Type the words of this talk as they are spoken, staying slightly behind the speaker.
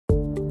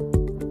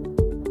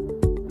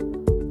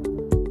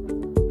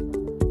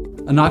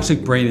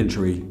Anoxic brain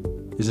injury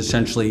is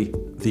essentially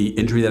the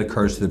injury that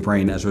occurs to the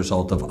brain as a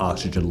result of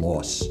oxygen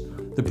loss.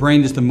 The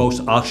brain is the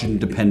most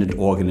oxygen-dependent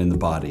organ in the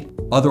body.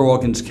 Other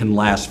organs can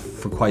last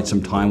for quite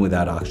some time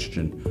without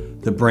oxygen.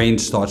 The brain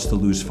starts to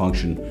lose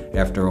function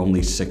after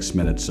only 6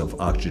 minutes of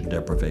oxygen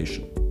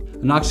deprivation.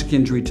 Anoxic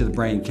injury to the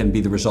brain can be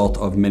the result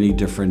of many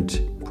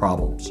different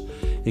problems.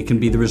 It can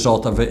be the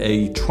result of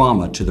a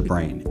trauma to the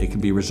brain. It can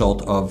be a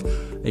result of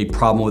a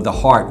problem with the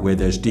heart where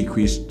there's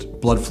decreased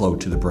blood flow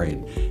to the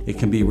brain. It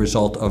can be a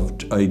result of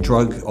a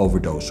drug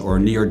overdose or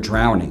near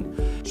drowning.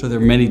 So there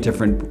are many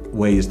different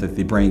ways that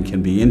the brain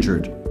can be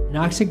injured.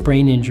 Anoxic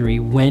brain injury,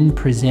 when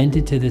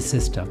presented to the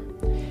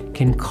system,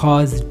 can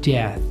cause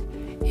death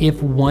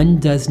if one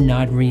does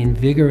not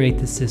reinvigorate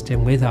the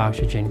system with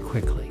oxygen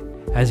quickly.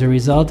 As a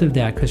result of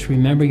that, because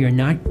remember, you're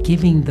not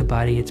giving the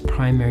body its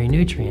primary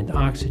nutrient,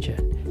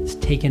 oxygen. It's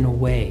taken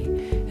away.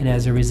 And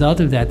as a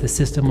result of that, the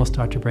system will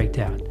start to break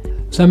down.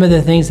 Some of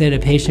the things that a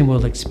patient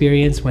will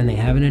experience when they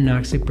have an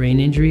anoxic brain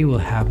injury will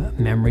have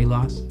memory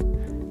loss,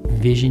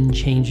 vision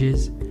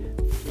changes,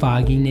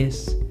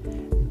 fogginess,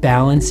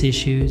 balance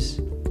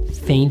issues,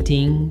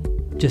 fainting,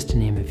 just to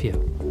name a few.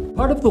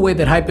 Part of the way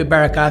that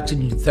hyperbaric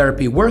oxygen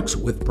therapy works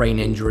with brain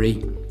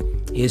injury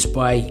is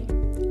by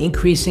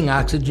increasing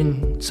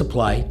oxygen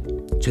supply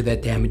to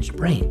that damaged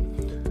brain.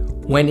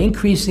 When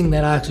increasing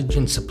that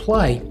oxygen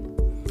supply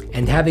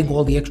and having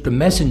all the extra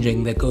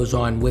messaging that goes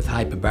on with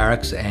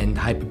hyperbarics and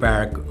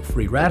hyperbaric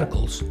free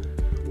radicals,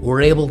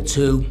 we're able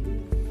to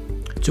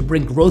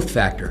bring growth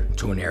factor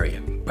to an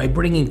area. By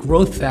bringing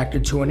growth factor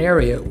to an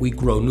area, we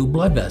grow new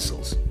blood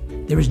vessels.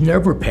 There is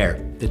nerve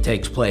repair that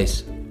takes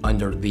place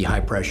under the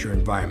high pressure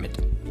environment.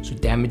 So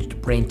damaged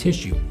brain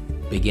tissue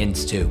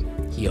begins to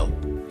heal.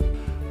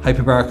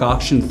 Hyperbaric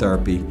oxygen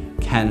therapy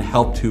can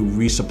help to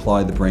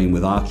resupply the brain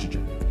with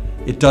oxygen.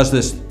 It does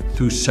this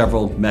through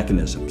several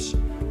mechanisms.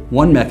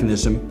 One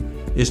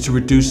mechanism is to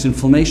reduce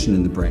inflammation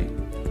in the brain.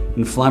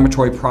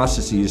 Inflammatory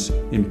processes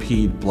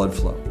impede blood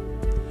flow.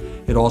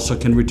 It also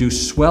can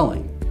reduce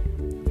swelling.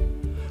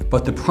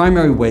 But the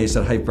primary ways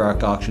that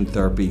hyperbaric oxygen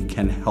therapy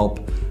can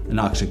help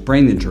anoxic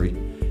brain injury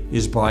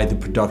is by the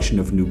production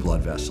of new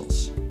blood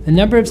vessels. The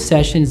number of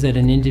sessions that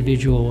an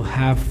individual will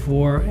have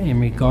in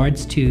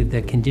regards to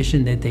the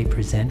condition that they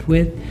present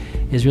with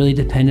is really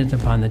dependent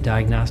upon the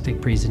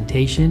diagnostic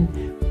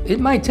presentation. It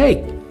might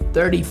take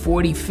 30,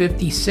 40,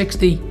 50,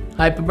 60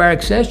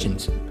 hyperbaric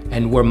sessions,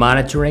 and we're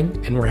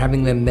monitoring and we're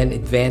having them then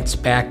advance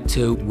back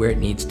to where it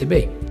needs to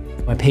be.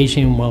 A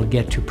patient will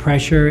get to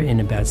pressure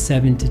in about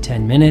 7 to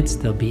 10 minutes.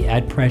 They'll be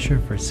at pressure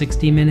for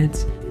 60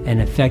 minutes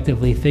and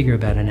effectively figure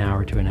about an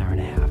hour to an hour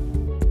and a half.